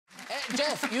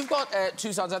Jeff, you've got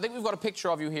two sons. I think we've got a picture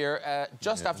of you here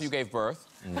just after you gave birth.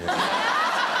 Yeah.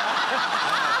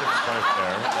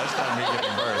 That's not me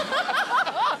giving birth.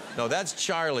 No, that's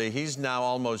Charlie. He's now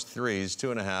almost 3. He's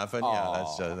 2.5, and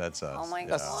yeah, that's us. Oh my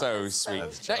God, that's so sweet.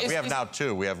 We have now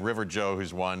 2. We have River Joe,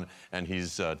 who's 1, and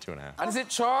he's 2.5. And is it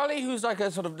Charlie who's like a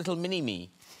sort of little mini-me?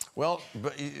 Well,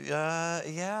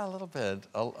 yeah, a little bit,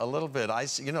 a little bit.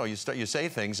 You know, you say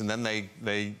things, and then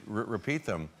they repeat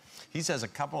them. He says a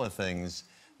couple of things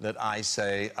that I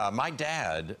say. My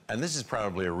dad, and this is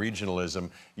probably a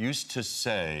regionalism, used to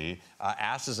say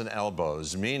asses and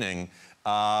elbows, meaning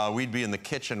we'd be in the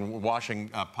kitchen washing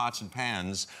pots and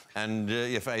pans, and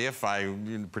if I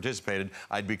participated,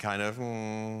 I'd be kind of,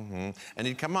 and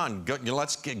he'd come on,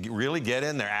 let's really get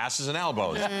in there, asses and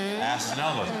elbows, asses and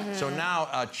elbows. So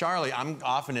now, Charlie, I'm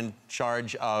often in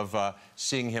charge of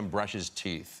seeing him brush his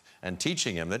teeth and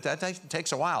teaching him. That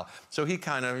takes a while. So he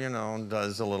kind of, you know,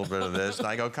 does a little bit of this, and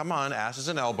I go, come on, asses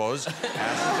and elbows,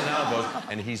 asses and elbows,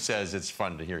 and he says it's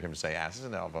fun to hear him say asses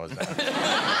and elbows.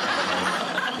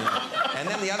 And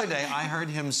then the other day, I heard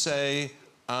him say,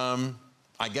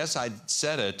 I guess I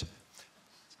said it,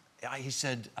 he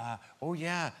said, oh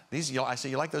yeah, I said,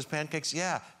 you like those pancakes?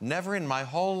 Yeah, never in my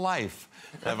whole life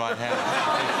have I had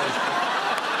pancakes.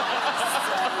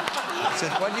 I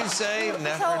said, what'd you say?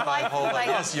 Never in my whole life.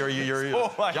 Yes, your young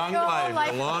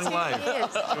life, a long life.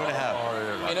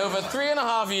 2.5. In over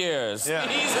 3.5 years. Yeah.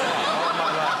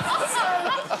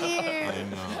 So cute. I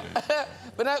know.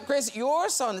 But now, Chris, your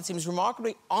son, it seems,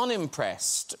 remarkably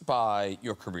unimpressed by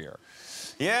your career.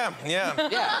 Yeah. Yeah.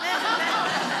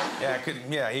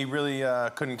 He really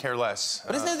couldn't care less.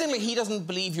 But isn't it the thing like he doesn't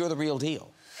believe you're the real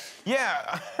deal?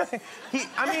 Yeah.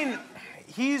 I mean,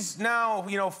 he's now,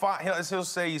 you know, he'll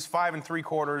say he's 5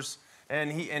 3/4,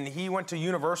 and he went to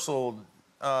Universal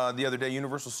the other day,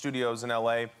 Universal Studios in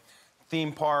LA,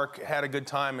 theme park, had a good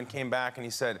time, and came back, and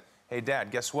he said, hey,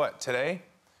 Dad, guess what? Today,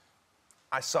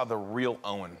 I saw the real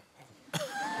Owen.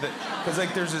 Because,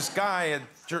 like, there's this guy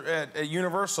at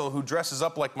Universal who dresses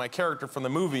up like my character from the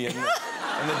movie, and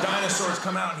the dinosaurs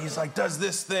come out, and he's like, does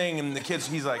this thing, and the kids,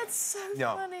 he's like, that's so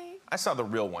funny. I saw the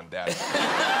real one, Dad.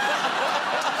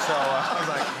 So I was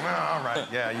like, well, all right,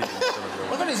 yeah, you did.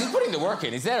 Well, but he's putting the work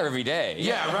in. He's there every day.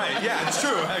 Yeah, right. Yeah, it's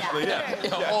true, actually.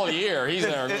 Yeah. All year, he's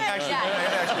there. It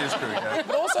actually is true. Yeah.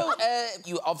 But also,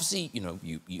 you obviously, you know,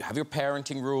 you have your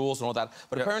parenting rules and all that.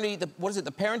 But apparently, the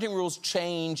parenting rules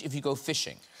change if you go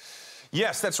fishing.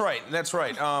 Yes, that's right. That's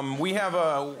right. I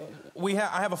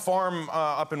have a farm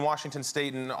up in Washington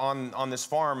State, and on this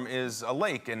farm is a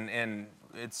lake, and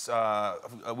it's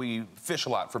we fish a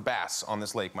lot for bass on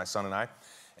this lake, my son and I.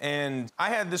 And I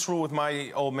had this rule with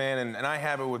my old man, and I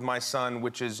have it with my son,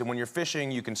 which is when you're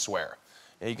fishing, you can swear.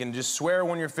 You can just swear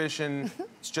when you're fishing.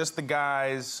 It's just the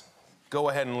guys. Go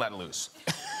ahead and let loose.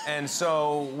 And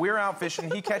so we're out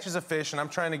fishing. He catches a fish, and I'm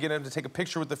trying to get him to take a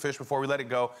picture with the fish before we let it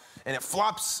go. And it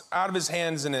flops out of his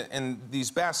hands, and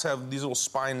these bass have these little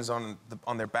spines on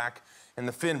their back. And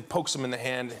the fin pokes him in the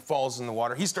hand, falls in the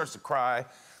water. He starts to cry.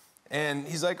 And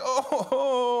he's like,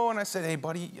 oh, and I said, hey,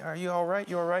 buddy, are you all right?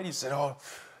 You all right? He said, oh,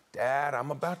 Dad,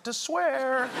 I'm about to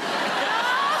swear.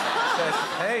 I said,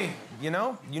 hey, you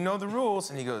know the rules.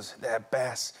 And he goes, that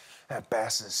bass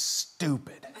is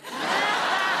stupid.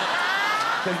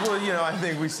 Because, well, you know, I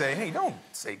think we say, hey, don't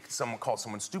say call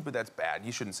someone stupid, that's bad.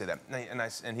 You shouldn't say that.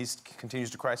 And he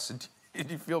continues to cry. I said,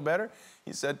 did you feel better?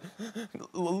 He said,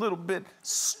 a little bit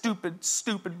stupid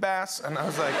bass. And I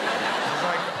was like,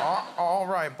 all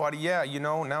right, buddy, yeah, you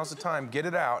know, now's the time, get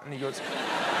it out. And he goes,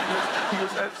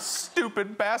 that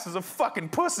stupid bass is a fucking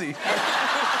pussy.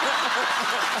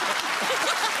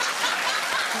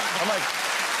 I'm like,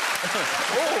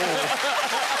 oh.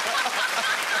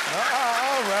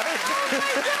 All right.